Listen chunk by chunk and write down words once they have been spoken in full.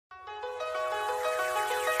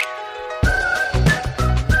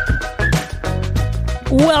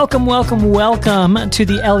Welcome to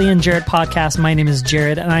the Ellie and Jared podcast. My name is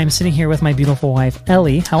Jared, and I'm sitting here with my beautiful wife,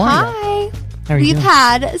 Ellie. How are you? Hi. How are you doing?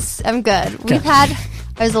 I'm good.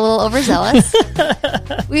 I was a little overzealous.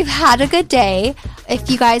 We've had a good day. If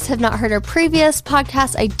you guys have not heard our previous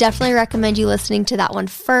podcast, I definitely recommend you listening to that one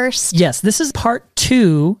first. Yes, this is part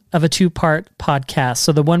 2 of a 2-part podcast.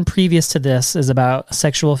 So the one previous to this is about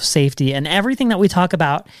sexual safety, and everything that we talk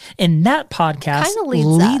about in that podcast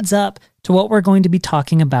leads up to what we're going to be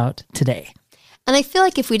talking about today. And I feel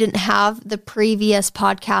like if we didn't have the previous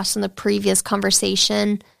podcast and the previous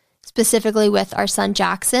conversation, specifically with our son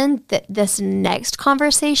Jackson, that this next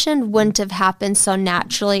conversation wouldn't have happened so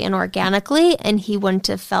naturally and organically, and he wouldn't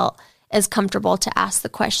have felt as comfortable to ask the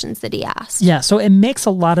questions that he asked. Yeah, so it makes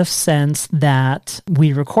a lot of sense that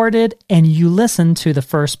we recorded and you listened to the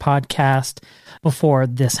first podcast before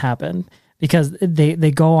this happened, because they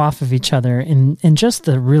go off of each other in just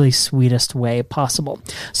the really sweetest way possible.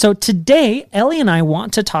 So today, Ellie and I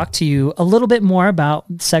want to talk to you a little bit more about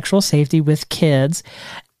sexual safety with kids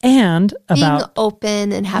and about being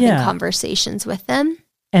open and having conversations with them.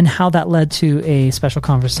 And how that led to a special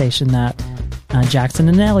conversation that Jackson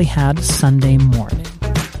and Ellie had Sunday morning.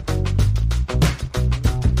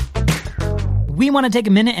 We want to take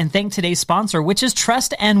a minute and thank today's sponsor, which is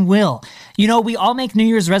Trust and Will. You know, we all make New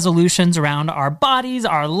Year's resolutions around our bodies,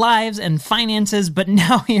 our lives, and finances, but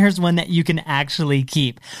now here's one that you can actually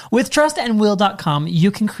keep. With trustandwill.com, you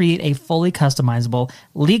can create a fully customizable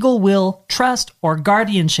legal will, trust, or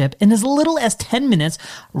guardianship in as little as 10 minutes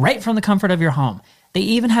right from the comfort of your home. They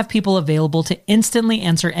even have people available to instantly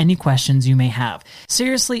answer any questions you may have.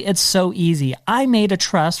 Seriously, it's so easy. I made a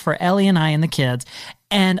trust for Ellie and I and the kids,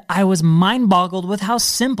 and I was mind-boggled with how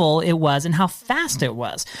simple it was and how fast it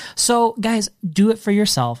was. So, guys, do it for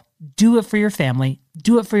yourself. Do it for your family.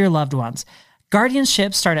 Do it for your loved ones.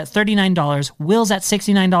 Guardianships start at $39, wills at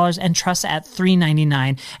 $69, and trusts at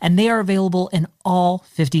 $3.99, and they are available in all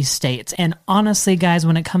 50 states. And honestly, guys,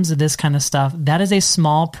 when it comes to this kind of stuff, that is a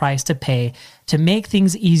small price to pay to make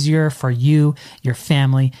things easier for you, your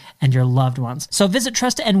family, and your loved ones. So visit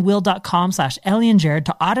trustandwill.com/Ellie and Jared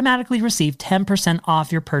to automatically receive 10%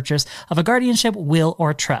 off your purchase of a guardianship, will,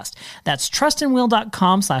 or trust. That's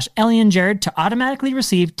trustandwill.com/Ellie and Jared to automatically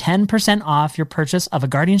receive 10% off your purchase of a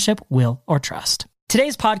guardianship, will, or trust.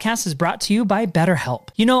 Today's podcast is brought to you by BetterHelp.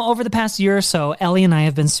 You know, over the past year or so, Ellie and I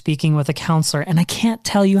have been speaking with a counselor, and I can't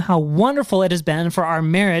tell you how wonderful it has been for our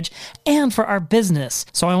marriage and for our business.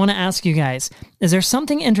 So I want to ask you guys, is there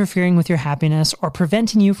something interfering with your happiness or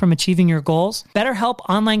preventing you from achieving your goals? BetterHelp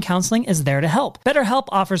Online Counseling is there to help. BetterHelp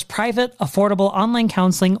offers private, affordable online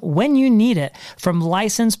counseling when you need it from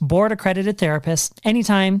licensed, board-accredited therapists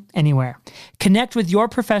anytime, anywhere. Connect with your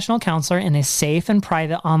professional counselor in a safe and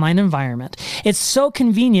private online environment. It's so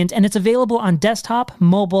convenient, and it's available on desktop,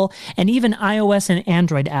 mobile, and even iOS and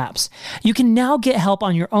Android apps. You can now get help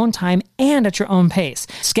on your own time and at your own pace.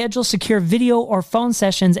 Schedule secure video or phone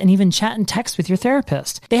sessions and even chat and text with your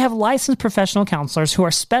therapist. They have licensed professional counselors who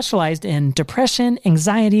are specialized in depression,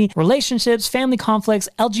 anxiety, relationships, family conflicts,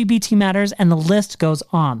 LGBT matters, and the list goes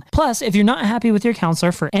on. Plus, if you're not happy with your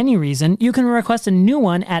counselor for any reason, you can request a new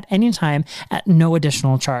one at any time at no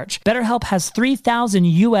additional charge. BetterHelp has 3,000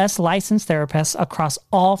 U.S. licensed therapists across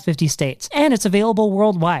all 50 states, and it's available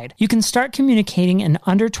worldwide. You can start communicating in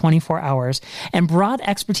under 24 hours, and broad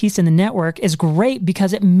expertise in the network is great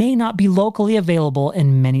because it may not be locally available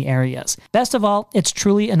in many areas. Best of all, it's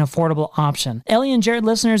truly an affordable option. Ellie and Jared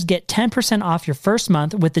listeners get 10% off your first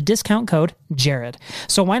month with the discount code JARED.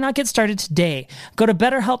 So why not get started today? Go to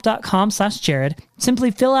betterhelp.com/Jared.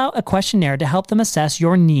 Simply fill out a questionnaire to help them assess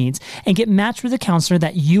your needs and get matched with a counselor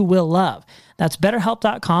that you will love. That's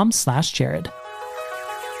betterhelp.com/Jared.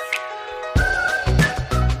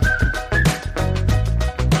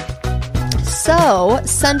 So,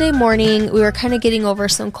 Sunday morning, we were kind of getting over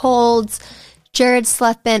some colds. Jared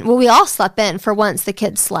slept in. Well, we all slept in for once. The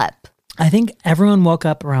kids slept. I think everyone woke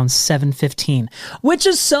up around 7:15, which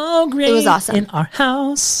is so great. It was awesome. In our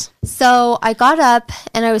house. So, I got up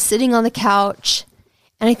and I was sitting on the couch,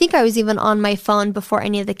 and I think I was even on my phone before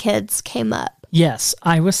any of the kids came up. Yes,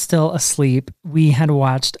 I was still asleep. We had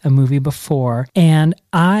watched a movie before, and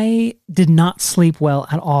I did not sleep well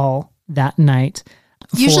at all that night.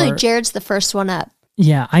 Usually Jared's the first one up.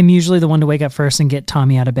 Yeah, I'm usually the one to wake up first and get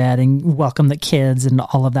Tommy out of bed and welcome the kids and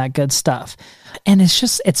all of that good stuff. And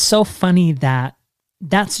it's so funny that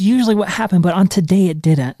that's usually what happened, but on today it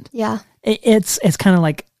didn't. Yeah. It's kind of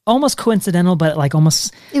like almost coincidental, but like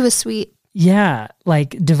almost... It was sweet. Yeah,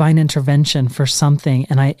 like divine intervention for something.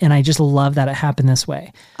 And I just love that it happened this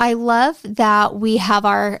way. I love that we have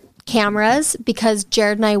our cameras because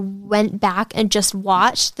Jared and I went back and just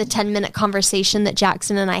watched the 10-minute conversation that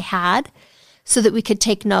Jackson and I had so that we could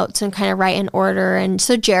take notes and kind of write in order. And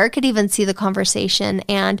so Jared could even see the conversation,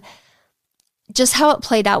 and just how it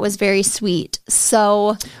played out was very sweet.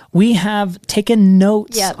 So we have taken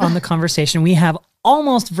notes Yep. on the conversation. We have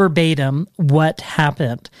almost verbatim what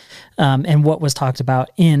happened and what was talked about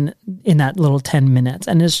in that little 10 minutes.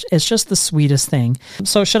 And it's just the sweetest thing.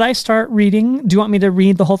 So should I start reading? Do you want me to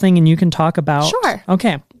read the whole thing and you can talk about? Sure.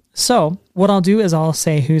 Okay. So what I'll do is I'll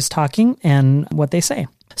say who's talking and what they say.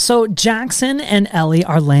 So Jackson and Ellie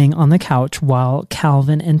are laying on the couch while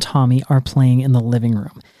Calvin and Tommy are playing in the living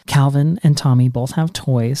room. Calvin and Tommy both have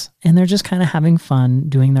toys, and they're just kind of having fun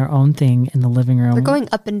doing their own thing in the living room. they're going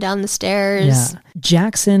up and down the stairs. Yeah.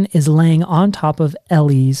 Jackson is laying on top of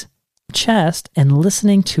Ellie's chest and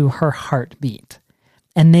listening to her heartbeat.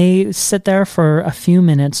 And they sit there for a few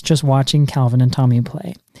minutes just watching Calvin and Tommy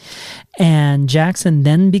play. And Jackson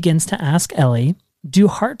then begins to ask Ellie, do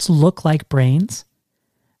hearts look like brains?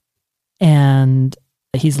 And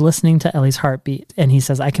he's listening to Ellie's heartbeat. And he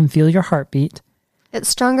says, I can feel your heartbeat. It's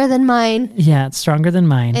stronger than mine. Yeah, it's stronger than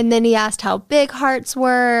mine. And then he asked how big hearts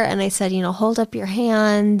were. And I said, hold up your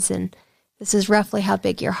hands. And this is roughly how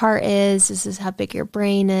big your heart is. This is how big your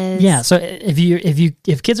brain is. Yeah. So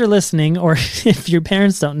if kids are listening, or if your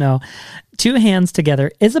parents don't know, 2 hands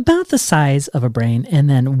together is about the size of a brain, and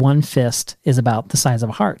then 1 fist is about the size of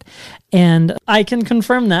a heart. And I can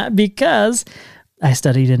confirm that because I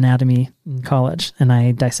studied anatomy in college and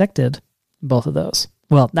I dissected both of those.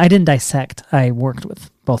 Well, I didn't dissect. I worked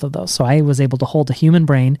with both of those. So I was able to hold a human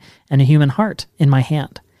brain and a human heart in my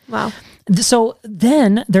hand. Wow. So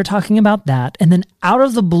then they're talking about that. And then out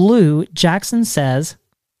of the blue, Jackson says,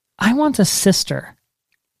 I want a sister.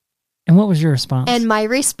 And what was your response? And my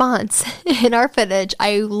response in our footage,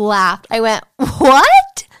 I laughed. I went,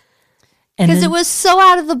 what? Because it was so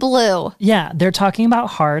out of the blue. Yeah, they're talking about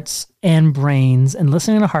hearts and brains and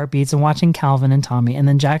listening to heartbeats and watching Calvin and Tommy. And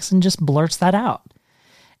then Jackson just blurts that out.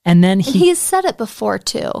 And then he's said it before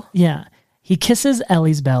too. Yeah. He kisses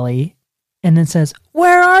Ellie's belly and then says,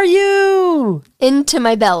 where are you? Into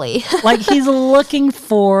my belly. Like he's looking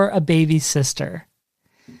for a baby sister.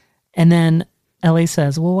 And then Ellie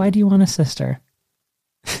says, well, why do you want a sister?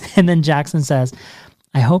 And then Jackson says,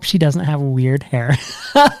 I hope she doesn't have weird hair.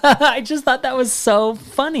 I just thought that was so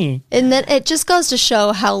funny. And then it just goes to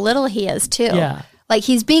show how little he is too. Yeah. Like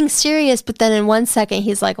he's being serious, but then in 1 second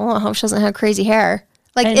he's like, oh, I hope she doesn't have crazy hair.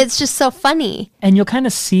 Like it's just so funny. And you'll kind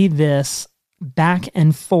of see this back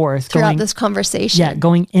and forth throughout this conversation. Yeah,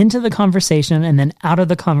 going into the conversation and then out of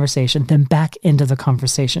the conversation, then back into the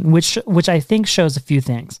conversation, which I think shows a few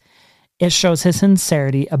things. It shows his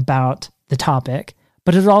sincerity about the topic,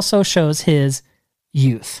 but it also shows his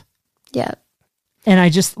youth. Yeah. And I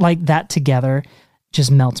just like that together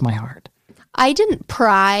just melts my heart. I didn't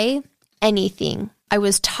pry anything. I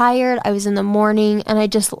was tired. I was in the morning, and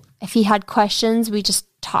if he had questions, we just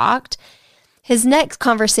talked. His next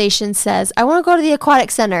conversation says, I want to go to the aquatic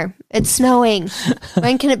center. It's snowing.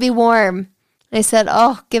 When can it be warm? And I said,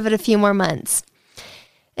 oh, give it a few more months.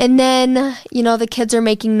 And then, the kids are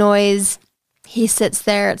making noise. He sits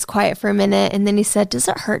there. It's quiet for a minute. And then he said, does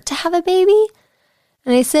it hurt to have a baby?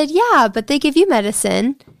 And I said, yeah, but they give you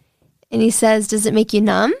medicine. And he says, does it make you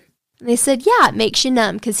numb? And I said, yeah, it makes you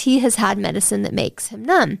numb because he has had medicine that makes him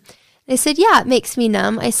numb. And I said, yeah, it makes me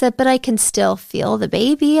numb. I said, but I can still feel the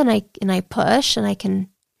baby and I push and I can,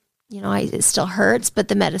 it still hurts, but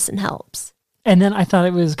the medicine helps. And then I thought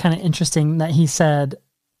it was kind of interesting that he said,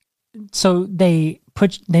 so they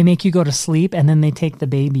make you go to sleep and then they take the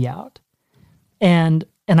baby out. And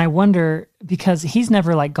I wonder, because he's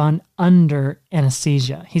never gone under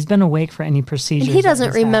anesthesia. He's been awake for any procedure. And he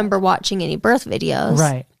doesn't remember watching any birth videos.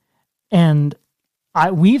 Right. And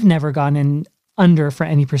we've never gone in under for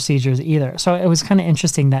any procedures either. So it was kind of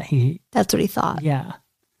interesting that that's what he thought. Yeah.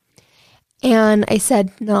 And I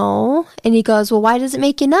said, no. And he goes, well, why does it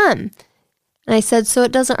make you numb? And I said, so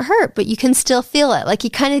it doesn't hurt, but you can still feel it. Like he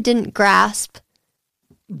kind of didn't grasp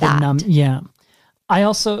that. Yeah. I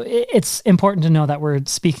also, it's important to know that we're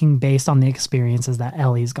speaking based on the experiences that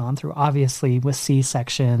Ellie's gone through. Obviously, with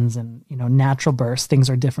C-sections and, natural births, things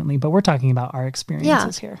are differently, but we're talking about our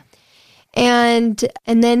experiences here. And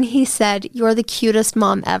then he said, you're the cutest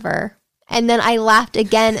mom ever. And then I laughed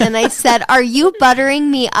again and I said, are you buttering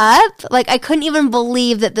me up? I couldn't even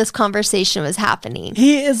believe that this conversation was happening.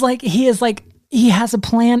 He has a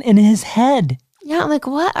plan in his head. Yeah. I'm like,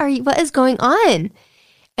 what is going on?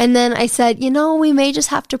 And then I said, we may just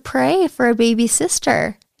have to pray for a baby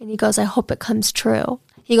sister. And he goes, I hope it comes true.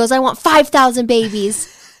 He goes, I want 5,000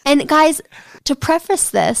 babies. And guys, to preface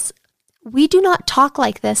this, we do not talk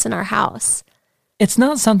like this in our house. It's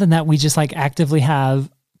not something that we just like actively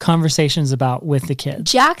have conversations about with the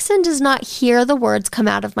kids. Jackson does not hear the words come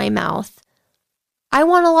out of my mouth. I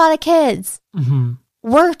want a lot of kids. Mm-hmm.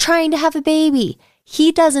 We're trying to have a baby.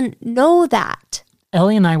 He doesn't know that.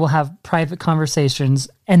 Ellie and I will have private conversations,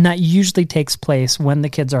 and that usually takes place when the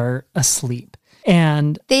kids are asleep.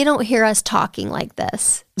 And they don't hear us talking like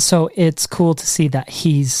this. So it's cool to see that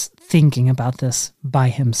he's thinking about this by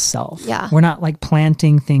himself. Yeah. We're not like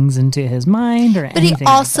planting things into his mind or anything. But he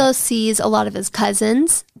also sees a lot of his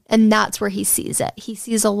cousins, and that's where he sees it. He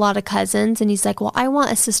sees a lot of cousins, and he's like, well, I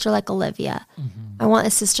want a sister like Olivia. I want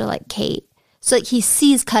a sister like Kate. So like, he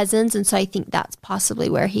sees cousins, and so I think that's possibly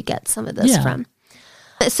where he gets some of this from.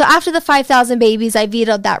 So after the 5,000 babies, I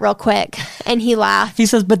vetoed that real quick, and he laughed. He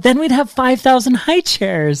says, but then we'd have 5,000 high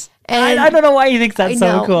chairs. And I don't know why he thinks that's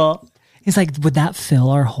so cool. He's like, would that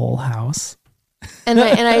fill our whole house? And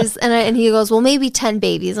he goes, well, maybe 10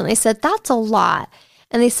 babies. And I said, that's a lot.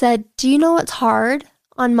 And they said, do you know what's hard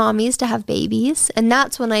on mommies to have babies? And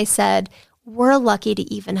that's when I said, we're lucky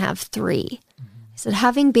to even have 3. I said,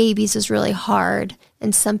 having babies is really hard.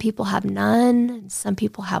 And some people have none. And some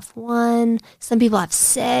people have 1. Some people have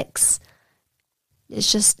 6.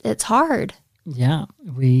 It's hard. Yeah.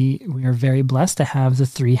 We are very blessed to have the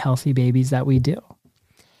 3 healthy babies that we do.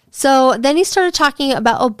 So then he started talking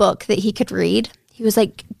about a book that he could read. He was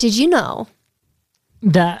like, did you know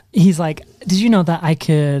that I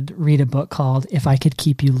could read a book called If I Could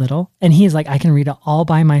Keep You Little? And he's like, I can read it all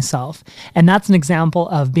by myself. And that's an example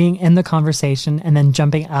of being in the conversation and then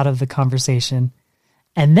jumping out of the conversation.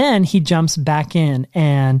 And then he jumps back in,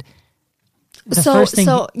 and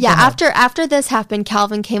after this happened,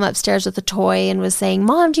 Calvin came upstairs with a toy and was saying,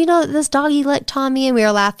 Mom, do you know that this doggy licked Tommy? And we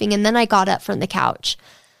were laughing. And then I got up from the couch.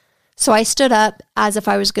 So I stood up as if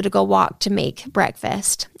I was going to go walk to make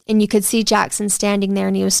breakfast. And you could see Jackson standing there,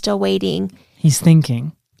 and he was still waiting. He's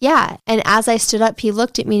thinking. Yeah. And as I stood up, he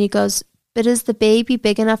looked at me and he goes, but is the baby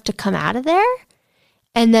big enough to come out of there?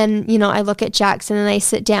 And then, I look at Jackson and I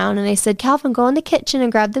sit down and I said, Calvin, go in the kitchen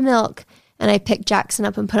and grab the milk. And I picked Jackson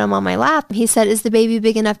up and put him on my lap. He said, is the baby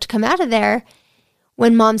big enough to come out of there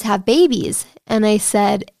when moms have babies? And I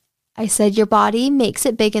said, your body makes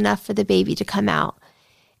it big enough for the baby to come out.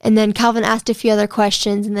 And then Calvin asked a few other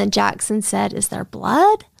questions. And then Jackson said, is there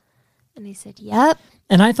blood? And I said, yep.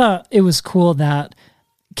 And I thought it was cool that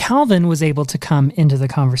Calvin was able to come into the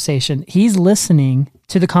conversation. He's listening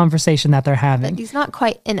to the conversation that they're having. But he's not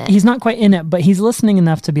quite in it. He's not quite in it, but he's listening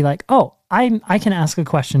enough to be like, oh, I can ask a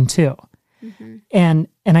question too. Mm-hmm. And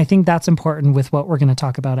I think that's important with what we're going to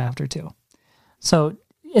talk about after too. So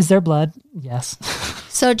is there blood? Yes.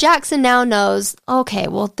 So Jackson now knows, okay,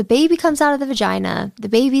 well, the baby comes out of the vagina. The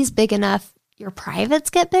baby's big enough. Your privates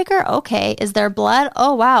get bigger? Okay. Is there blood?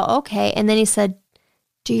 Oh, wow. Okay. And then he said,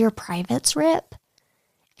 do your privates rip?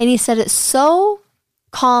 And he said it so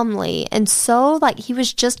calmly and so like he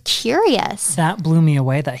was just curious. That blew me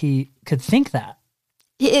away that he could think that.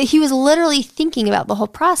 He was literally thinking about the whole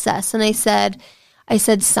process. And I said,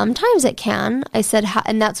 sometimes it can. I said,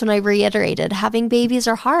 and that's when I reiterated, having babies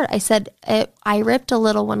are hard. I said, I ripped a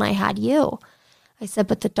little when I had you. I said,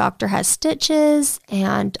 but the doctor has stitches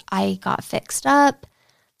and I got fixed up.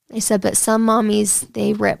 I said, but some mommies,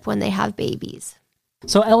 they rip when they have babies.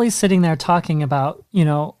 So Ellie's sitting there talking about,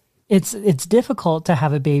 it's difficult to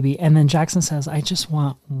have a baby. And then Jackson says, I just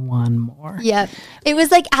want one more. Yep. It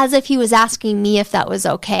was like as if he was asking me if that was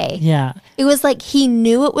okay. Yeah. It was like he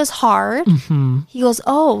knew it was hard. Mm-hmm. He goes,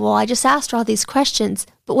 oh, well, I just asked her all these questions,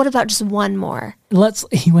 but what about just one more?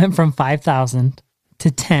 He went from 5,000 to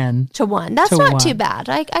 10 to 1. That's not too bad.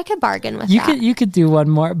 I could bargain with that. You could do one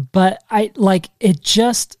more, but I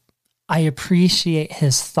appreciate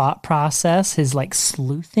his thought process, his like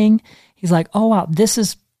sleuthing. He's like, oh wow,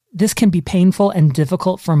 this can be painful and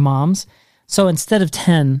difficult for moms. So instead of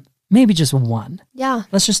 10, maybe just 1. Yeah.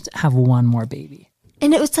 Let's just have one more baby.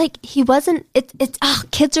 And it was like,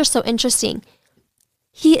 kids are so interesting.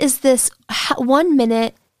 He is this 1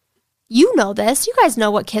 minute, you know this, you guys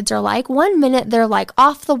know what kids are like. 1 minute they're like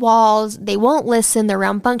off the walls. They won't listen. They're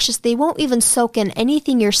rambunctious. They won't even soak in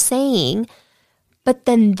anything you're saying. But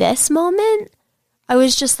then this moment, I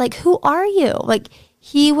was just like, who are you? Like,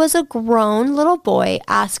 he was a grown little boy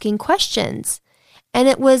asking questions. And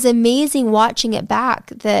it was amazing watching it back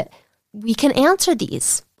that we can answer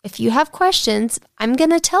these. If you have questions, I'm going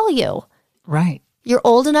to tell you. Right. You're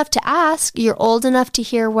old enough to ask. You're old enough to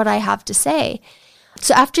hear what I have to say.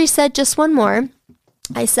 So after he said just one more,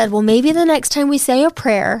 I said, well, maybe the next time we say a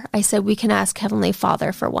prayer, I said, we can ask Heavenly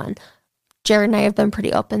Father for one. Jared and I have been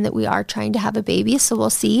pretty open that we are trying to have a baby, so we'll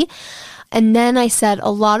see. And then I said, a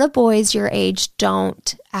lot of boys your age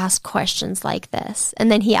don't ask questions like this. And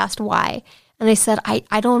then he asked why. And I said,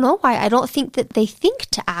 I don't know why. I don't think that they think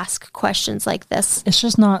to ask questions like this. It's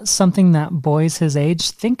just not something that boys his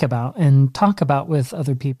age think about and talk about with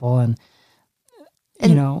other people. And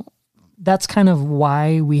you know, that's kind of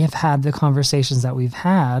why we have had the conversations that we've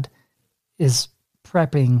had, is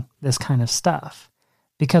prepping this kind of stuff.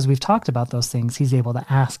 Because we've talked about those things, he's able to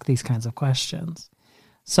ask these kinds of questions.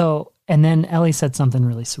 So, and then Ellie said something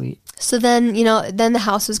really sweet. So then, you know, then the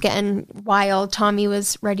house was getting wild. Tommy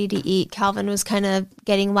was ready to eat. Calvin was kind of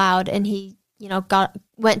getting loud, and he, you know,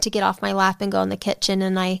 went to get off my lap and go in the kitchen.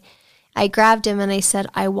 And I grabbed him and I said,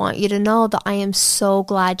 I want you to know that I am so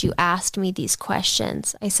glad you asked me these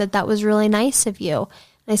questions. I said, that was really nice of you.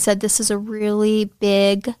 And I said, this is a really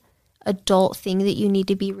big adult thing that you need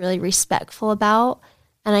to be really respectful about.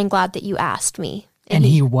 And I'm glad that you asked me. And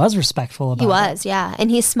he was respectful about it. He was, yeah. And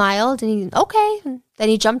he smiled and he, okay. And then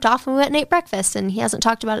he jumped off and we went and ate breakfast, and he hasn't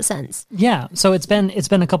talked about it since. Yeah. So it's been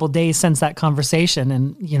a couple of days since that conversation.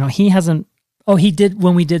 And, you know, he hasn't, he did,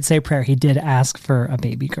 when we did say prayer, he did ask for a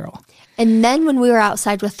baby girl. And then when we were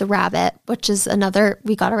outside with the rabbit, which is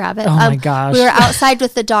we got a rabbit. Oh my gosh. We were outside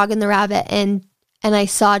with the dog and the rabbit, and I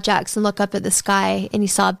saw Jackson look up at the sky, and he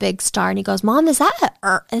saw a big star, and he goes, Mom, is that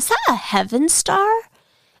a heaven star?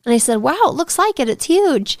 And I said, wow, it looks like it. It's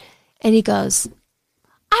huge. And he goes,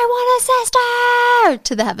 I want a sister,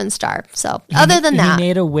 to the heaven star. So other than that. He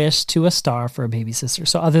made a wish to a star for a baby sister.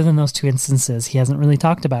 So other than those two instances, he hasn't really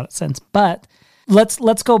talked about it since. But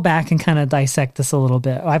let's go back and kind of dissect this a little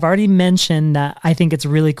bit. I've already mentioned that I think it's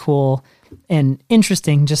really cool and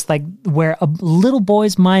interesting, just like where a little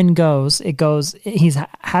boy's mind goes, he's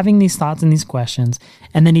having these thoughts and these questions,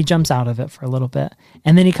 and then he jumps out of it for a little bit,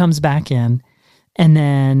 and then he comes back in. And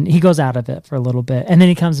then he goes out of it for a little bit, and then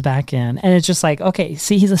he comes back in, and it's just like, okay,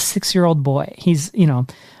 see, he's a 6-year-old boy. He's, you know,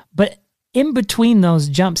 but in between those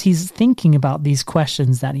jumps, he's thinking about these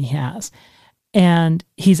questions that he has, and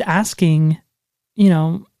he's asking, you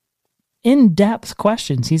know, in-depth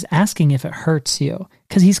questions. He's asking if it hurts you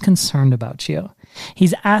because he's concerned about you.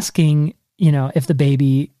 He's asking, you know, if the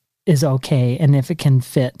baby is okay and if it can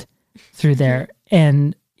fit through there.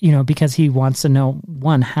 And you know, because he wants to know,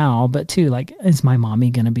 one, how, but two, like, is my mommy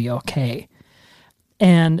going to be okay?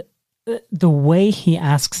 And the way he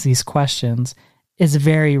asks these questions is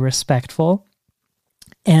very respectful.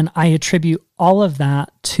 And I attribute all of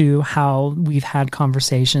that to how we've had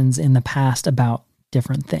conversations in the past about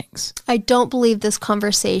different things. I don't believe this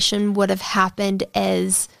conversation would have happened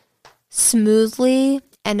as smoothly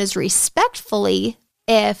and as respectfully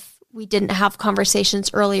if we didn't have conversations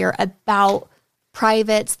earlier about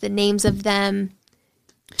privates, the names of them,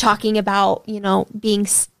 talking about, you know, being,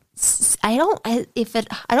 I don't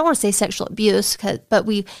want to say sexual abuse, but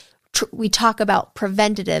we talk about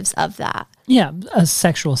preventatives of that. Yeah,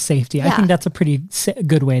 sexual safety. Yeah. I think that's a pretty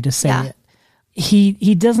good way to say it.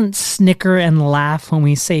 He doesn't snicker and laugh when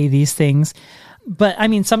we say these things, but I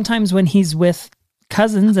mean, sometimes when he's with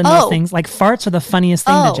cousins and those things, like farts are the funniest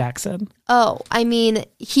thing to Jackson. Oh, I mean,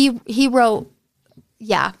 he wrote,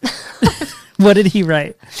 yeah. What did he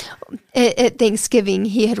write? At Thanksgiving,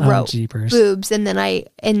 he had wrote boobs, and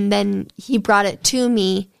then he brought it to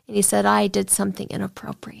me, and he said, I did something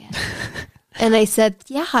inappropriate. And I said,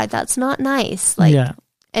 yeah, that's not nice. Like, yeah.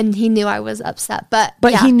 And he knew I was upset, but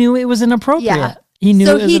he knew it was inappropriate. Yeah. He knew.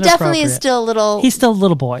 So he definitely is still a little. He's still a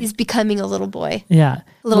little boy. He's becoming a little boy. Yeah,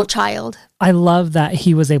 a little child. I love that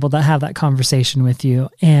he was able to have that conversation with you,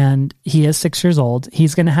 and he is 6 years old.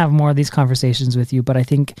 He's going to have more of these conversations with you, but I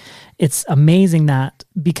think it's amazing that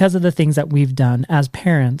because of the things that we've done as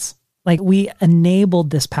parents, like we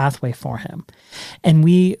enabled this pathway for him, and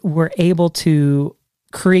we were able to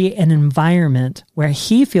create an environment where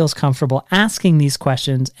he feels comfortable asking these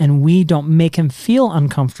questions, and we don't make him feel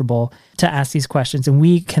uncomfortable to ask these questions, and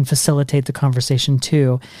we can facilitate the conversation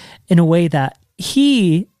too in a way that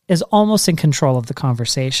he is almost in control of the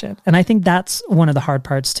conversation. And I think that's one of the hard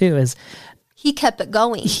parts too, is he kept it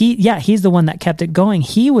going. He's the one that kept it going.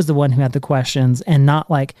 He was the one who had the questions, and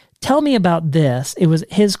not like, tell me about this. It was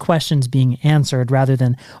his questions being answered rather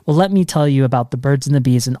than, well, let me tell you about the birds and the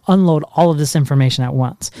bees and unload all of this information at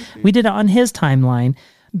once. Mm-hmm. We did it on his timeline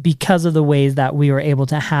because of the ways that we were able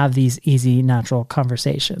to have these easy, natural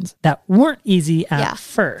conversations that weren't easy at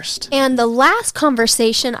first. And the last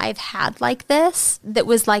conversation I've had like this, that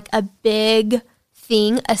was like a big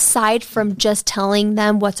thing, aside from just telling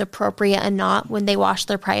them what's appropriate and not when they wash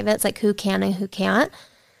their privates, like who can and who can't,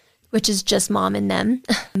 which is just mom and them,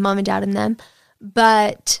 mom and dad and them.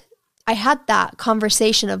 But I had that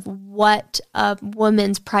conversation of what a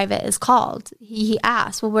woman's private is called. He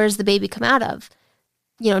asked, well, where does the baby come out of?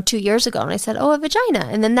 2 years ago. And I said, a vagina.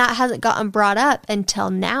 And then that hasn't gotten brought up until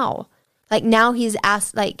now. Like now he's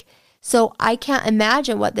asked, so I can't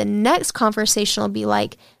imagine what the next conversation will be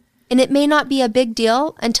like. And it may not be a big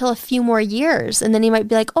deal until a few more years. And then he might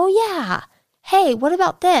be like, oh yeah, hey, what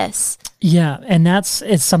about this? Yeah. And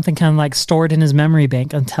it's something kind of like stored in his memory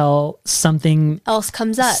bank until something else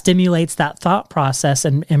comes up, stimulates that thought process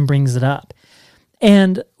and brings it up.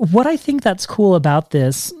 And what I think that's cool about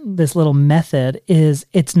this little method is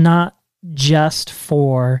it's not just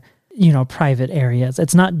for, private areas.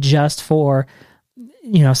 It's not just for,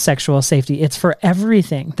 sexual safety. It's for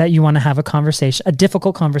everything that you want to have a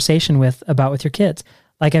difficult conversation with your kids.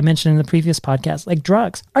 Like I mentioned in the previous podcast, like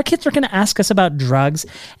drugs. Our kids are going to ask us about drugs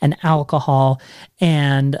and alcohol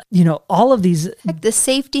and, all of these. Like the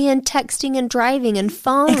safety and texting and driving and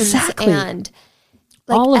phones. Exactly. And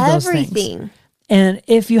all of everything. Those things. And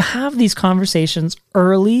if you have these conversations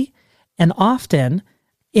early and often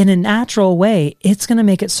in a natural way, it's going to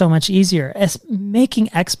make it so much easier. As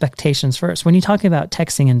making expectations first. When you're talking about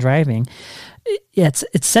texting and driving, it's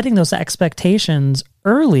setting those expectations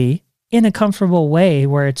early in a comfortable way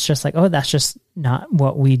where it's just like, oh, that's just not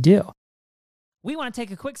what we do. We want to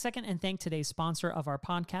take a quick second and thank today's sponsor of our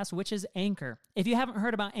podcast, which is Anchor. If you haven't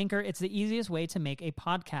heard about Anchor, it's the easiest way to make a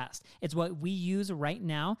podcast. It's what we use right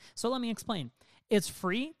now. So let me explain. It's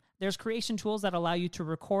free. There's creation tools that allow you to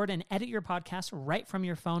record and edit your podcast right from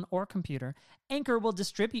your phone or computer. Anchor will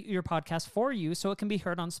distribute your podcast for you so it can be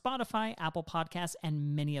heard on Spotify, Apple Podcasts,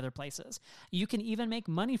 and many other places. You can even make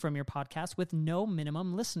money from your podcast with no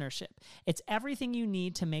minimum listenership. It's everything you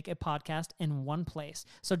need to make a podcast in one place.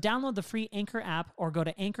 So download the free Anchor app or go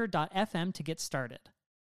to anchor.fm to get started.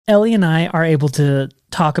 Ellie and I are able to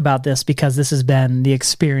talk about this because this has been the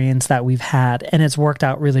experience that we've had, and it's worked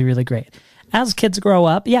out really, really great. As kids grow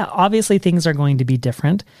up, yeah, obviously things are going to be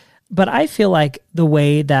different, but I feel like the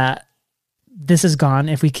way that this has gone,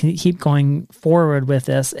 if we can keep going forward with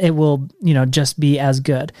this, it will, just be as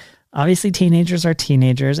good. Obviously, teenagers are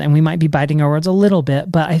teenagers, and we might be biting our words a little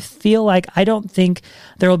bit, but I feel like I don't think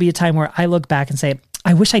there will be a time where I look back and say,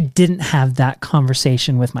 I wish I didn't have that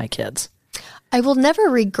conversation with my kids. I will never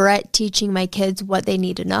regret teaching my kids what they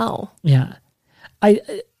need to know. Yeah.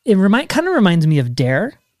 It kind of reminds me of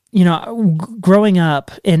DARE. Growing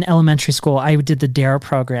up in elementary school, I did the DARE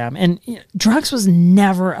program, and drugs was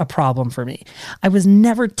never a problem for me. I was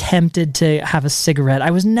never tempted to have a cigarette.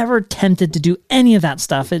 I was never tempted to do any of that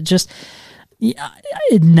stuff.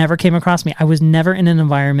 It never came across me. I was never in an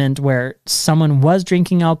environment where someone was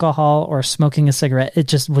drinking alcohol or smoking a cigarette. It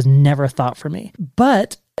just was never a thought for me.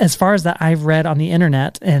 But as far as that I've read on the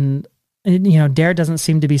internet, and DARE doesn't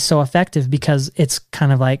seem to be so effective because it's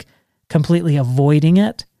kind of like completely avoiding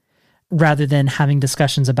it, rather than having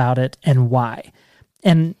discussions about it and why.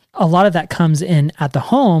 And a lot of that comes in at the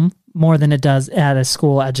home more than it does at a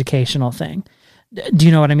school educational thing. Do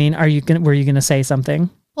you know what I mean? Were you going to say something?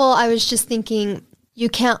 Well, I was just thinking you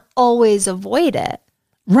can't always avoid it.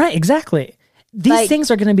 Right, exactly. These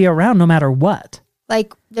things are going to be around no matter what.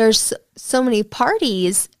 Like there's so many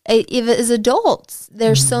parties, even as adults,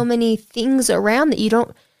 there's so many things around that you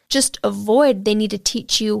don't just avoid. They need to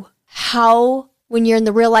teach you how when you're in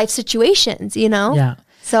the real life situations, Yeah.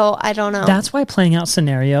 So I don't know. That's why playing out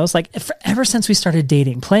scenarios, ever since we started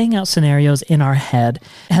dating, playing out scenarios in our head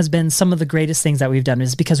has been some of the greatest things that we've done,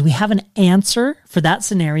 is because we have an answer for that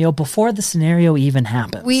scenario before the scenario even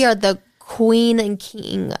happens. We are the queen and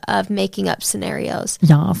king of making up scenarios.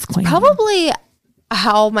 Yes, queen. Probably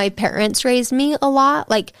how my parents raised me a lot.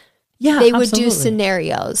 They would do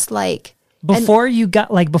scenarios Before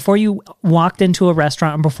you walked into a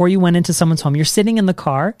restaurant and before you went into someone's home, you're sitting in the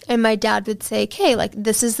car. And my dad would say, okay,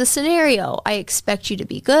 this is the scenario. I expect you to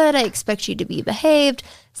be good. I expect you to be behaved.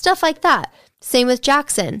 Stuff like that. Same with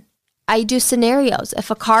Jackson. I do scenarios. If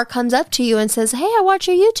a car comes up to you and says, hey, I watch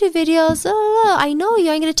your YouTube videos. I know you.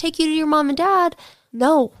 I'm going to take you to your mom and dad.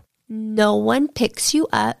 No one picks you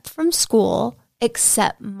up from school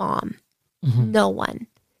except mom. Mm-hmm. No one.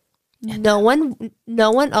 No one,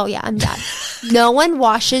 oh yeah, I'm dad. No one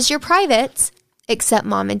washes your privates except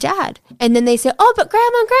mom and dad. And then they say, oh, but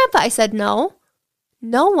grandma and grandpa. I said, no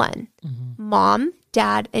one. Mm-hmm. Mom,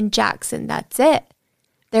 dad, and Jackson. That's it.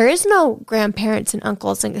 There is no grandparents and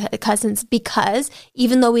uncles and cousins, because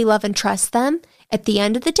even though we love and trust them, at the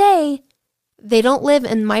end of the day, they don't live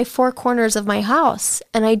in my four corners of my house.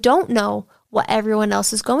 And I don't know what everyone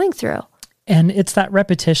else is going through. And it's that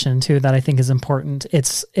repetition too that I think is important.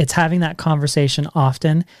 It's having that conversation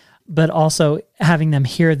often. but also having them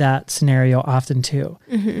hear that scenario often too.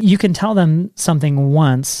 You can tell them something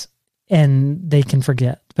once and they can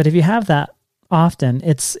forget. But if you have that often,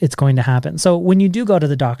 it's going to happen. So when you do go to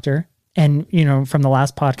the doctor, and from the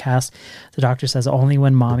last podcast, the doctor says only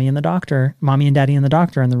when mommy and daddy and the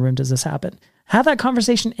doctor are in the room does this happen. Have that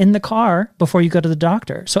conversation in the car before you go to the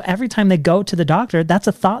doctor. So every time they go to the doctor, that's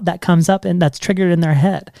a thought that comes up and that's triggered in their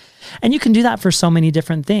head. And you can do that for so many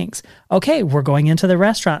different things. Okay, we're going into the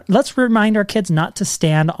restaurant. Let's remind our kids not to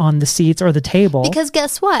stand on the seats or the table. Because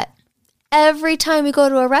guess what? Every time we go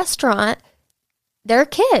to a restaurant, they're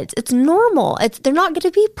kids. It's normal. They're not going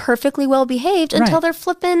to be perfectly well behaved until they're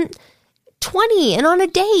flipping 20 and on a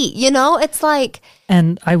date, it's like.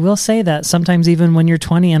 And I will say that sometimes even when you're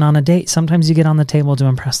 20 and on a date, sometimes you get on the table to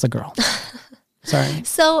impress the girl. Sorry.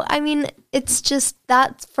 So, it's just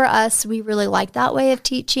that for us, we really like that way of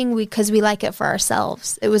teaching because we like it for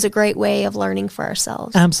ourselves. It was a great way of learning for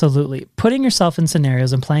ourselves. Absolutely. Putting yourself in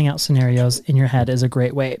scenarios and playing out scenarios in your head is a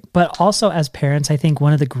great way. But also as parents, I think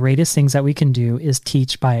one of the greatest things that we can do is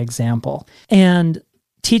teach by example. And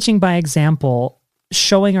teaching by example,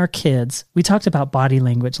 showing our kids, we talked about body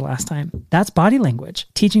language last time. That's body language.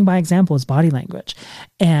 Teaching by example is body language.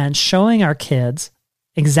 And showing our kids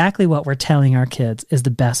exactly what we're telling our kids is the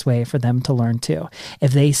best way for them to learn too.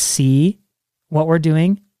 If they see what we're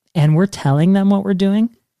doing and we're telling them what we're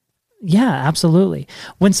doing, yeah, absolutely.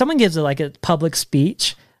 When someone gives a public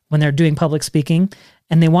speech, when they're doing public speaking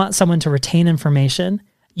and they want someone to retain information,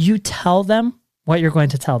 you tell them what you're going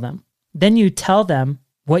to tell them. Then you tell them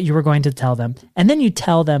what you were going to tell them, and then you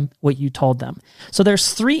tell them what you told them. So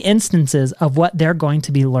there's 3 instances of what they're going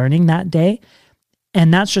to be learning that day,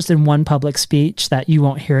 and that's just in one public speech that you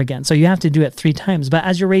won't hear again. So you have to do it 3 times. But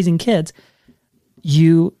as you're raising kids,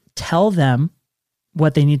 you tell them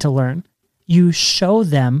what they need to learn. You show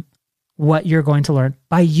them what you're going to learn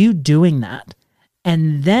by you doing that.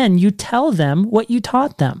 And then you tell them what you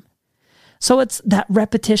taught them. So it's that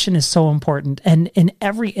repetition is so important. And in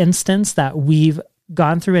every instance that we've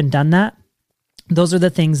gone through and done that, those are the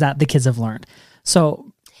things that the kids have learned.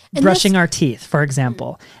 So brushing our teeth, for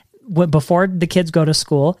example, before the kids go to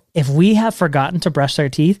school, if we have forgotten to brush their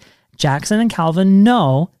teeth, Jackson and Calvin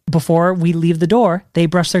know before we leave the door, they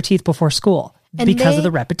brush their teeth before school because of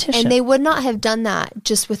the repetition. And they would not have done that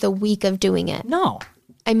just with a week of doing it. No.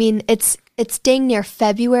 It's dang near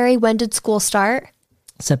February. When did school start?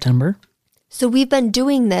 September. So we've been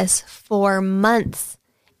doing this for months.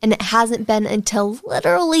 And it hasn't been until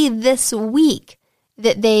literally this week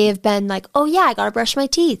that they have been like, oh yeah, I got to brush my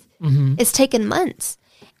teeth. It's taken months.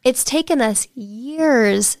 It's taken us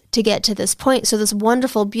years to get to this point. So this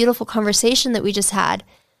wonderful, beautiful conversation that we just had,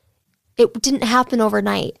 it didn't happen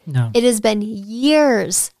overnight. No. It has been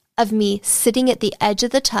years of me sitting at the edge of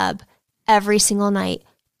the tub every single night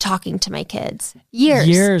talking to my kids.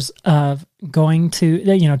 Years of going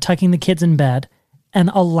to, tucking the kids in bed and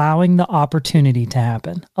allowing the opportunity to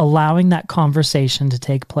happen, allowing that conversation to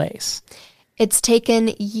take place. It's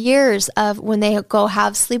taken years of when they go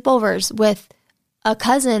have sleepovers with a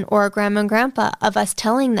cousin or a grandma and grandpa of us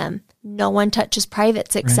telling them, no one touches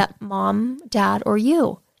privates except mom, dad, or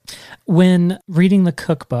you. When reading the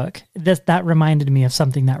cookbook, that reminded me of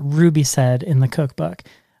something that Ruby said in the cookbook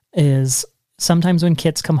is sometimes when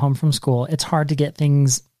kids come home from school, it's hard to get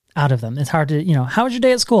things out of them. It's hard to, how was your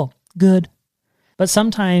day at school? Good. But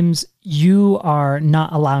sometimes you are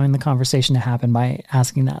not allowing the conversation to happen by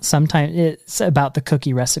asking that. Sometimes it's about the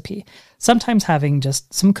cookie recipe. Sometimes having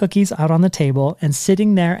just some cookies out on the table and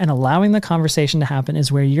sitting there and allowing the conversation to happen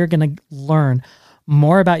is where you're going to learn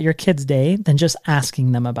more about your kid's day than just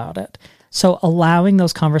asking them about it. So allowing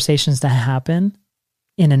those conversations to happen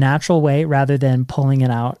in a natural way rather than pulling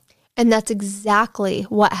it out. And that's exactly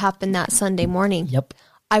what happened that Sunday morning. Yep.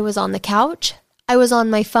 I was on the couch. I was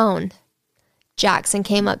on my phone. Jackson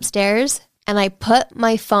came upstairs and I put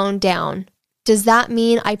my phone down. Does that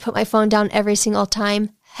mean I put my phone down every single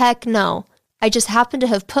time? Heck no. I just happened to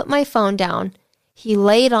have put my phone down. He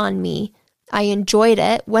laid on me. I enjoyed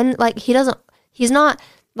it. He's not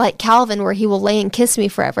like Calvin where he will lay and kiss me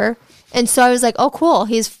forever. And so I was like, oh, cool.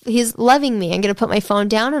 He's loving me. I'm going to put my phone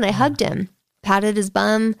down, and I hugged him, patted his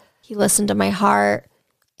bum. He listened to my heart.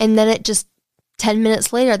 And then it just 10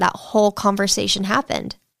 minutes later, that whole conversation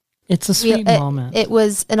happened. It's a sweet moment. It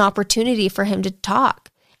was an opportunity for him to talk.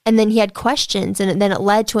 And then he had questions, and then it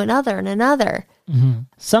led to another and another. Mm-hmm.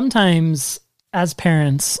 Sometimes as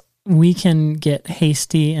parents, we can get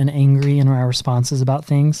hasty and angry in our responses about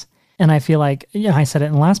things. And I feel like, I said it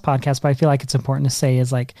in the last podcast, but I feel like it's important to say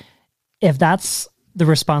is like, if that's the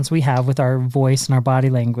response we have with our voice and our body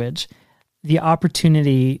language, the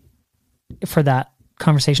opportunity for that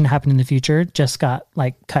conversation to happen in the future just got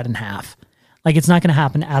like cut in half. Like it's not going to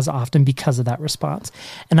happen as often because of that response.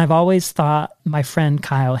 And I've always thought, my friend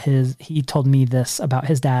Kyle, he told me this about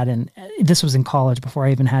his dad, and this was in college before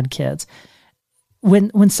I even had kids.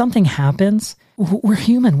 When something happens, we're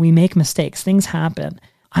human. We make mistakes. Things happen.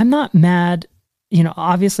 I'm not mad. You know,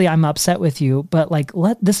 obviously I'm upset with you, but like,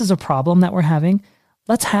 this is a problem that we're having.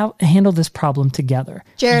 Let's handle this problem together.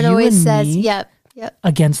 Jared always says, yep.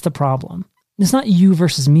 Against the problem. It's not you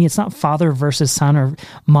versus me. It's not father versus son or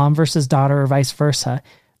mom versus daughter or vice versa.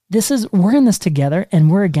 We're in this together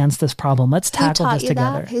and we're against this problem. Let's tackle this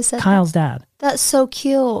together. Who said Kyle's dad. That's so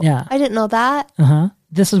cute. Yeah. I didn't know that.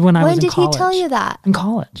 This is when I was in college. When did he tell you that? In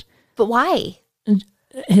college. But why?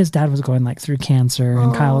 His dad was going like through cancer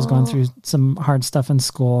and Kyle was going through some hard stuff in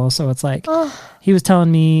school. So it's like, he was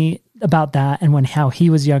telling me about that and how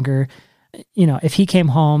he was younger. You know, if he came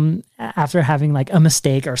home after having like a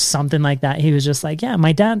mistake or something like that, he was just like, yeah,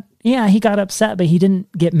 my dad, he got upset, but he didn't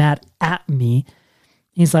get mad at me.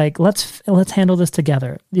 He's like, let's handle this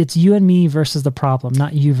together. It's you and me versus the problem,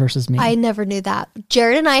 not you versus me. I never knew that.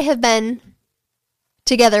 Jared and I have been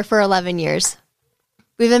together for 11 years.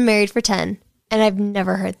 We've been married for 10, and I've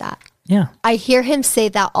never heard that. Yeah. I hear him say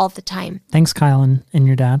that all the time. Thanks, Kyle and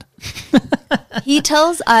your dad. He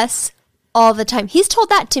tells us all the time. He's told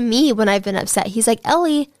that to me when I've been upset. He's like,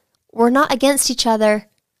 Ellie, we're not against each other.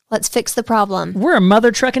 Let's fix the problem. We're a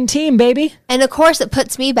mother trucking team, baby. And of course it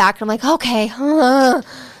puts me back. I'm like, okay. Well,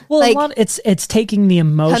 like, it's taking the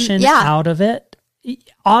emotion out of it.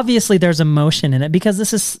 Obviously there's emotion in it because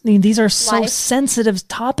these are so sensitive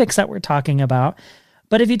topics that we're talking about.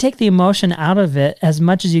 But if you take the emotion out of it as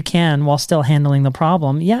much as you can while still handling the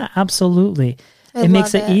problem, yeah, absolutely. It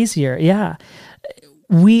makes it easier. Yeah.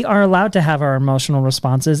 We are allowed to have our emotional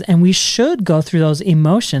responses and we should go through those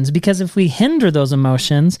emotions, because if we hinder those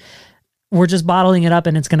emotions, we're just bottling it up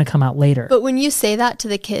and it's going to come out later. But when you say that to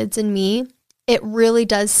the kids and me, it really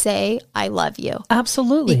does say, I love you.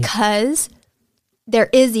 Absolutely. Because there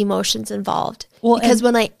is emotions involved. Well, because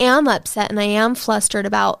when I am upset and I am flustered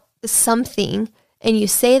about something and you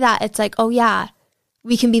say that, it's like, oh yeah,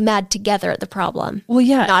 we can be mad together at the problem. Well,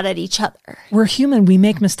 yeah. Not at each other. We're human. We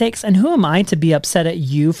make mistakes. And who am I to be upset at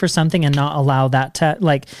you for something and not allow that to,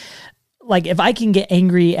 like if I can get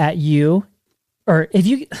angry at you, or if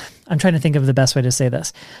you, I'm trying to think of the best way to say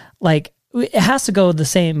this. Like, it has to go the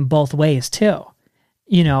same both ways too.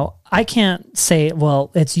 You know, I can't say, well,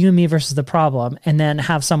 it's you and me versus the problem, and then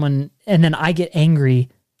have someone, and then I get angry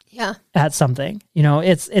at something. You know,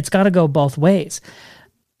 it's got to go both ways.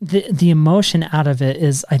 The emotion out of it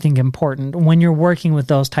is, I think, important when you're working with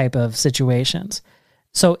those type of situations.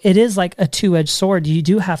 So it is like a two-edged sword. You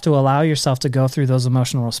do have to allow yourself to go through those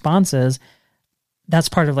emotional responses. That's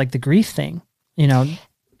part of like the grief thing. You know,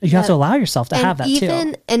 you have to allow yourself to have that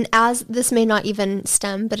too. And as this may not even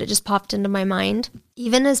stem, but it just popped into my mind,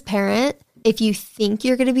 even as parent, if you think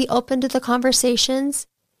you're going to be open to the conversations,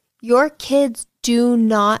 your kids do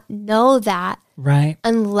not know that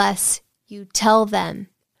unless you tell them.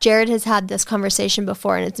 Jared has had this conversation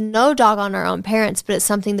before, and it's no dog on our own parents, but it's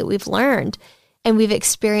something that we've learned and we've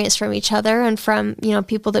experienced from each other and from, you know,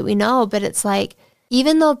 people that we know. But it's like,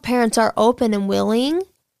 even though parents are open and willing,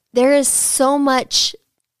 there is so much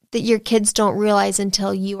that your kids don't realize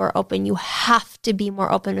until you are open. You have to be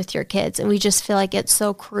more open with your kids. And we just feel like it's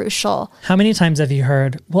so crucial. How many times have you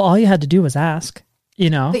heard, well, all you had to do was ask, you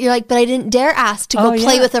know? But you're like, but I didn't dare ask to go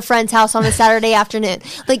play with a friend's house on a Saturday afternoon.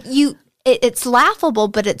 Like it's laughable,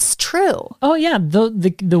 but it's true. Oh yeah.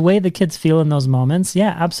 The way the kids feel in those moments.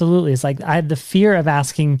 Yeah, absolutely. It's like the fear of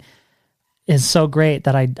asking is so great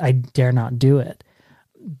that I dare not do it.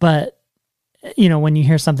 But you know, when you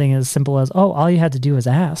hear something as simple as, oh, all you had to do was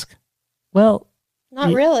ask. Well,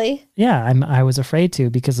 not really. Yeah. I was afraid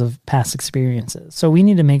to because of past experiences. So we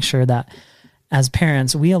need to make sure that as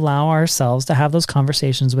parents, we allow ourselves to have those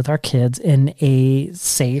conversations with our kids in a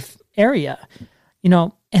safe area. You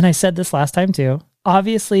know, and I said this last time too,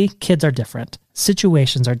 obviously kids are different,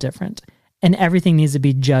 situations are different, and everything needs to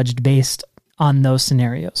be judged based on those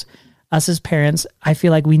scenarios. Us as parents, I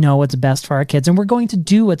feel like we know what's best for our kids, and we're going to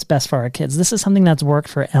do what's best for our kids. This is something that's worked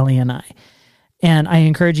for Ellie and I. And I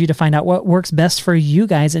encourage you to find out what works best for you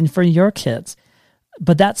guys and for your kids.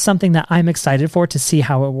 But that's something that I'm excited for, to see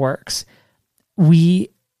how it works. We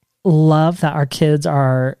love that our kids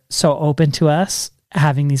are so open to us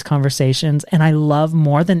having these conversations. And I love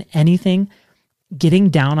more than anything getting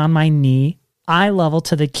down on my knee, eye level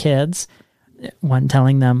to the kids, one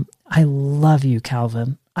telling them, I love you,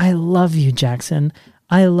 Calvin. I love you, Jackson.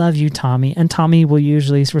 I love you, Tommy. And Tommy will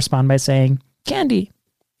usually respond by saying, Candy,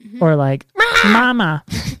 or like, Mama.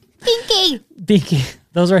 Pinky. speaking,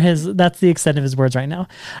 that's the extent of his words right now.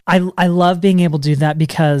 I love being able to do that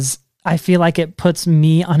because I feel like it puts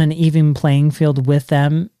me on an even playing field with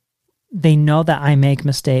them. They know that I make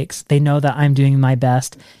mistakes. They know that I'm doing my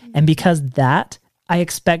best. And because that, I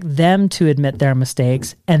expect them to admit their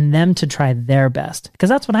mistakes and them to try their best. Because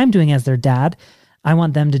that's what I'm doing as their dad. I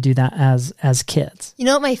want them to do that as kids. You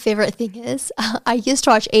know what my favorite thing is? I used to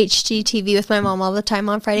watch HGTV with my mom all the time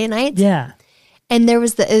on Friday nights. Yeah. And there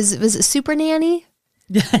was was it Super Nanny?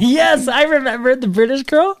 Yes, I remember the British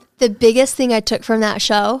girl. The biggest thing I took from that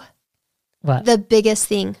show, What? the biggest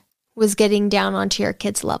thing was getting down onto your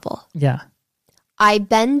kid's level. Yeah. I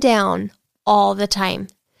bend down all the time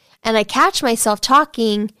and I catch myself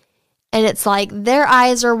talking and it's like their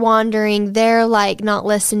eyes are wandering. They're like not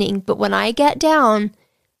listening. But when I get down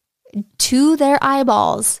to their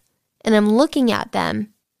eyeballs and I'm looking at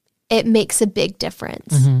them, it makes a big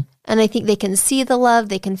difference. Mm-hmm. And I think they can see the love.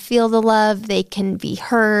 They can feel the love. They can be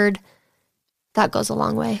heard. That goes a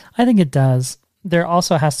long way. I think it does. There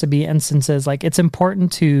also has to be instances like it's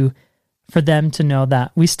important for them to know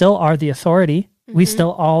that we still are the authority. Mm-hmm. We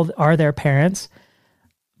still all are their parents.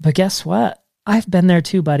 But guess what? I've been there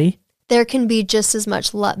too, buddy. There can be just as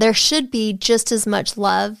much love. There should be just as much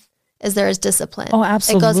love as there is discipline. Oh,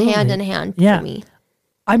 absolutely. It goes hand in hand for me.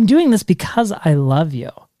 I'm doing this because I love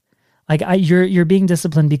you. Like you're being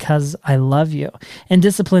disciplined because I love you. And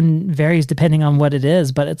discipline varies depending on what it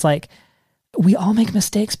is, but it's like we all make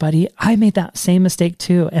mistakes, buddy. I made that same mistake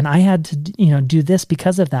too, and I had to, do this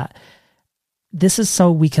because of that. This is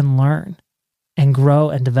so we can learn and grow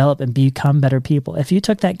and develop and become better people. If you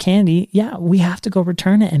took that candy, yeah, we have to go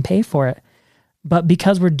return it and pay for it. But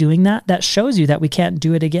because we're doing that, that shows you that we can't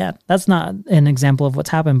do it again. That's not an example of what's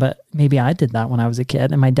happened, but maybe I did that when I was a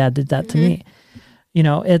kid and my dad did that to me.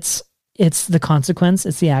 It's the consequence,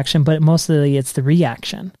 it's the action, but mostly it's the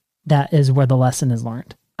reaction. That is where the lesson is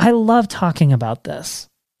learned. I love talking about this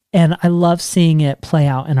and I love seeing it play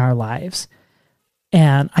out in our lives.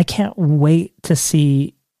 And I can't wait to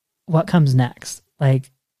see what comes next.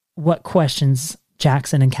 Like what questions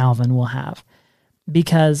Jackson and Calvin will have.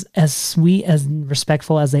 Because as sweet, as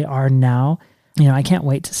respectful as they are now, I can't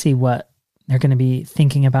wait to see what they're going to be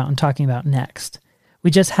thinking about and talking about next.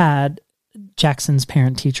 We just had Jackson's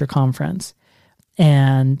parent-teacher conference,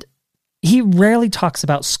 and he rarely talks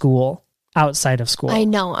about school outside of school. I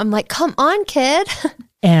know. I'm like, come on, kid.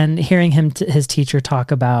 And hearing his teacher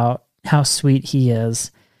talk about how sweet he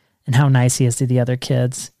is and how nice he is to the other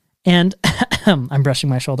kids. And I'm brushing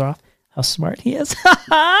my shoulder off. How smart he is.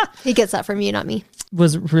 He gets that from you, not me.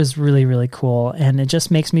 Was really, really cool. And it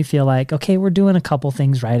just makes me feel like, okay, we're doing a couple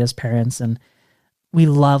things right as parents, and we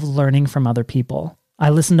love learning from other people. I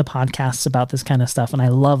listen to podcasts about this kind of stuff, and I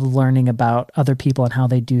love learning about other people and how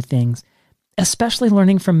they do things, especially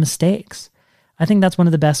learning from mistakes. I think that's one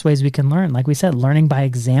of the best ways we can learn. Like we said, learning by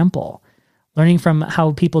example, learning from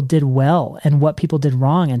how people did well and what people did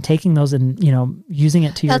wrong and taking those and, using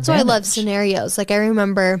it to your advantage. That's why I love scenarios. Like I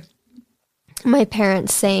remember my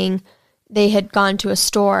parents saying they had gone to a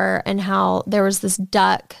store and how there was this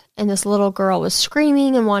duck and this little girl was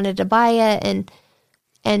screaming and wanted to buy it. And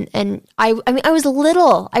I was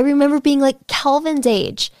little. I remember being like Calvin's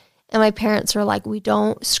age. And my parents were like, we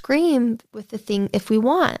don't scream with the thing if we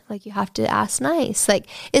want. Like, you have to ask nice. Like,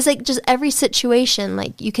 it's like just every situation,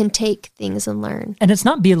 like you can take things and learn. And it's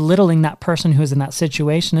not belittling that person who's in that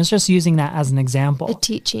situation. It's just using that as an example. A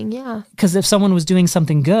teaching, yeah. Because if someone was doing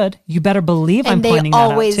something good, you better believe I'm pointing that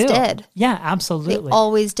out too. And they always did. Yeah, absolutely. They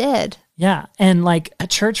always did. Yeah. And like at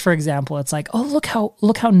church, for example, it's like, oh, look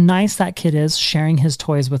how nice that kid is sharing his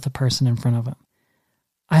toys with the person in front of him.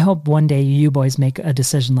 I hope one day you boys make a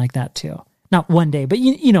decision like that too. Not one day, but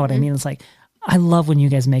you know what I mean? It's like, I love when you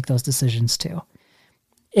guys make those decisions too.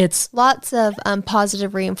 It's lots of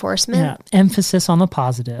positive reinforcement. Yeah. Emphasis on the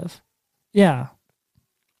positive. Yeah.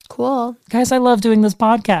 Cool. Guys, I love doing this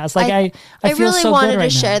podcast. Like I feel really so wanted good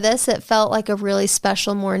right to now. share this. It felt like a really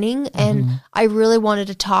special morning, and I really wanted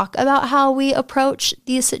to talk about how we approach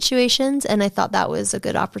these situations, and I thought that was a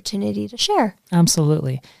good opportunity to share.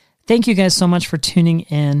 Absolutely. Thank you guys so much for tuning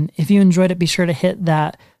in. If you enjoyed it, be sure to hit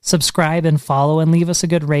that subscribe and follow and leave us a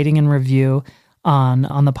good rating and review on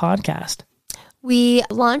the podcast. We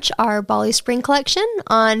launch our Bali Spring collection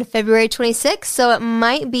on February 26th, so it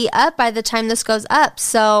might be up by the time this goes up.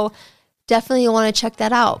 So definitely you want to check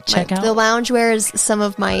that out. Check out the loungewear is some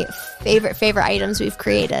of my favorite items we've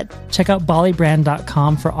created. Check out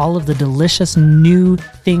BaliBrand.com for all of the delicious new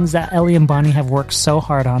things that Ellie and Bonnie have worked so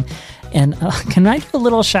hard on. And can I do a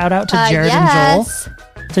little shout out to Jared and Joel?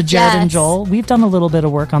 To Jared and Joel. We've done a little bit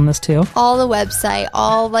of work on this too. All the website,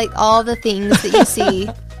 all the things that you see.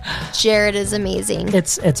 Jared is amazing.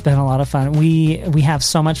 It's been a lot of fun. We have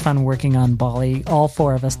so much fun working on Bali, all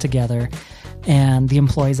four of us together, and the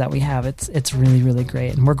employees that we have. It's really, really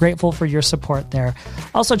great. And we're grateful for your support there.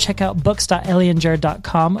 Also, check out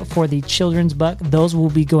books.ellieandjared.com for the children's book. Those will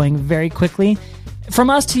be going very quickly. From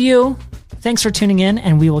us to you, thanks for tuning in,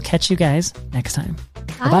 and we will catch you guys next time.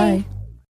 Bye. Bye-bye.